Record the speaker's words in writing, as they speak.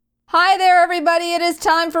Hi there, everybody. It is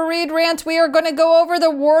time for Read Rants. We are going to go over the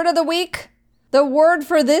word of the week. The word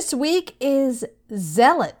for this week is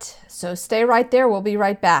zealot. So stay right there. We'll be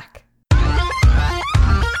right back.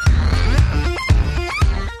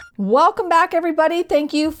 Welcome back, everybody.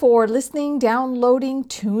 Thank you for listening, downloading,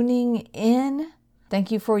 tuning in. Thank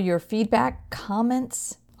you for your feedback,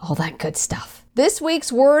 comments, all that good stuff. This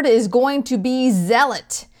week's word is going to be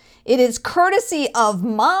zealot. It is courtesy of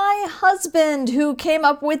my husband who came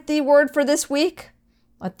up with the word for this week.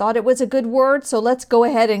 I thought it was a good word, so let's go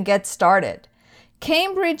ahead and get started.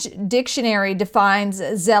 Cambridge Dictionary defines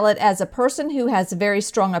zealot as a person who has very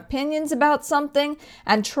strong opinions about something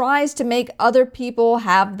and tries to make other people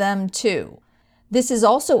have them too. This is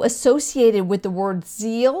also associated with the word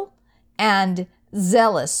zeal and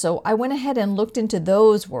zealous, so I went ahead and looked into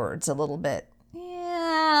those words a little bit.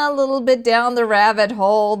 A little bit down the rabbit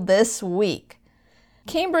hole this week.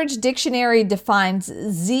 Cambridge Dictionary defines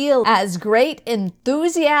zeal as great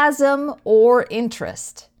enthusiasm or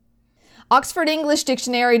interest. Oxford English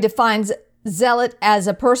Dictionary defines zealot as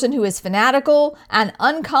a person who is fanatical and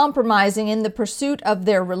uncompromising in the pursuit of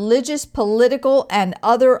their religious, political, and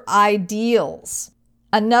other ideals.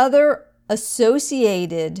 Another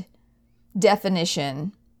associated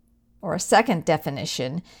definition, or a second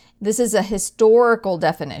definition, this is a historical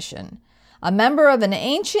definition. A member of an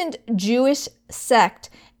ancient Jewish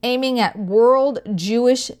sect aiming at world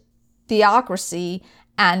Jewish theocracy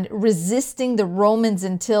and resisting the Romans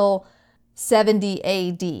until 70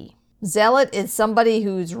 AD. Zealot is somebody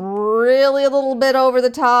who's really a little bit over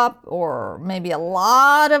the top, or maybe a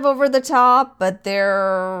lot of over the top, but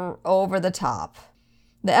they're over the top.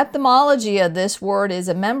 The etymology of this word is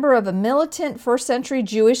a member of a militant first century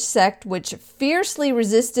Jewish sect which fiercely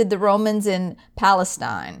resisted the Romans in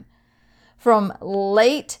Palestine. From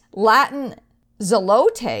late Latin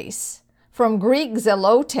zelotes, from Greek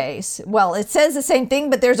zelotes, well, it says the same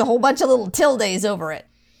thing, but there's a whole bunch of little tildes over it.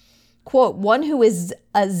 Quote, one who is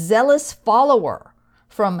a zealous follower.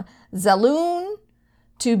 From zeloon,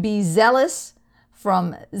 to be zealous,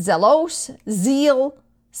 from zelos, zeal,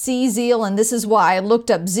 see zeal, and this is why I looked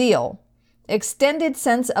up zeal. Extended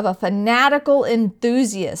sense of a fanatical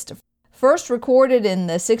enthusiast. First recorded in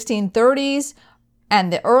the 1630s,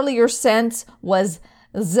 and the earlier sense was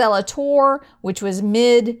zealator, which was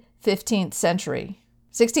mid-15th century.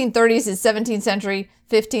 1630s is 17th century,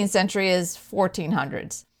 15th century is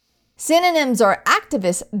 1400s. Synonyms are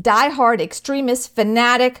activist, diehard, extremist,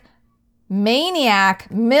 fanatic, maniac,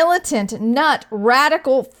 militant, nut,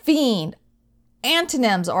 radical, fiend.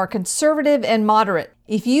 Antonyms are conservative and moderate.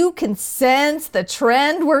 If you can sense the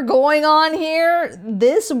trend we're going on here,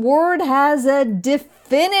 this word has a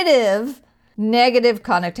definitive negative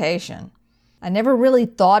connotation. I never really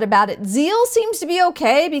thought about it. Zeal seems to be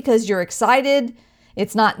okay because you're excited.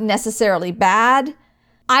 It's not necessarily bad.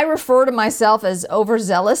 I refer to myself as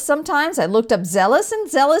overzealous sometimes. I looked up zealous, and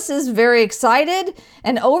zealous is very excited,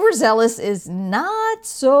 and overzealous is not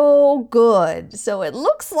so good. So it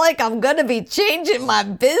looks like I'm going to be changing my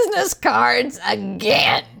business cards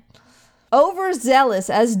again. Overzealous,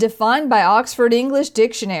 as defined by Oxford English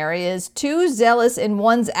Dictionary, is too zealous in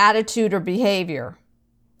one's attitude or behavior.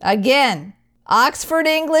 Again, Oxford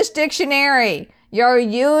English Dictionary, you're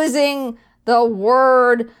using the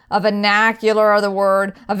word, a vernacular of the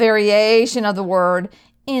word, a variation of the word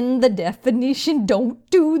in the definition. Don't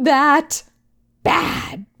do that.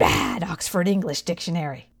 Bad, Oxford English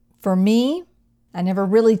Dictionary. For me, I never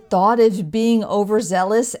really thought of being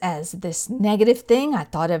overzealous as this negative thing. I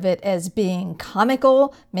thought of it as being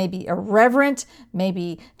comical, maybe irreverent,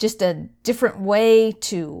 maybe just a different way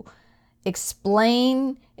to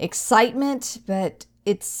explain excitement, but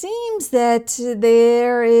it seems that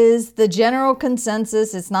there is the general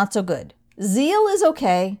consensus it's not so good. Zeal is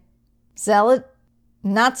okay. Zealot,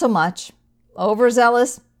 not so much.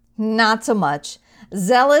 Overzealous, not so much.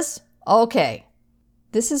 Zealous, okay.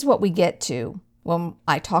 This is what we get to when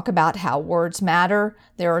I talk about how words matter.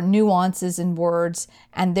 There are nuances in words,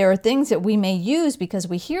 and there are things that we may use because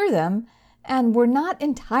we hear them, and we're not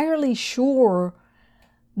entirely sure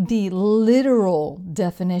the literal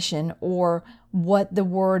definition or what the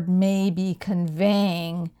word may be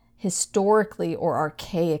conveying historically or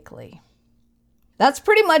archaically. That's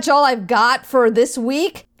pretty much all I've got for this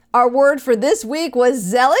week. Our word for this week was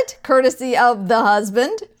zealot, courtesy of the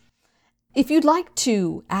husband. If you'd like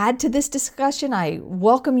to add to this discussion, I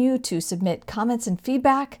welcome you to submit comments and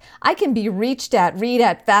feedback. I can be reached at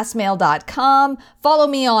read@fastmail.com. Follow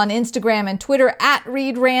me on Instagram and Twitter at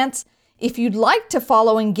ReadRants. If you'd like to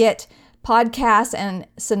follow and get podcasts and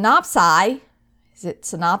synopsi,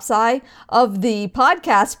 synopsis of the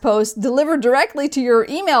podcast post delivered directly to your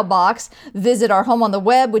email box. Visit our home on the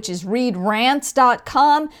web, which is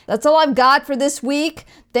readrants.com. That's all I've got for this week.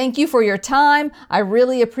 Thank you for your time. I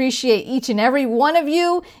really appreciate each and every one of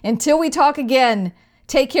you. Until we talk again,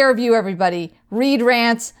 take care of you, everybody. Read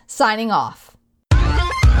Rants, signing off.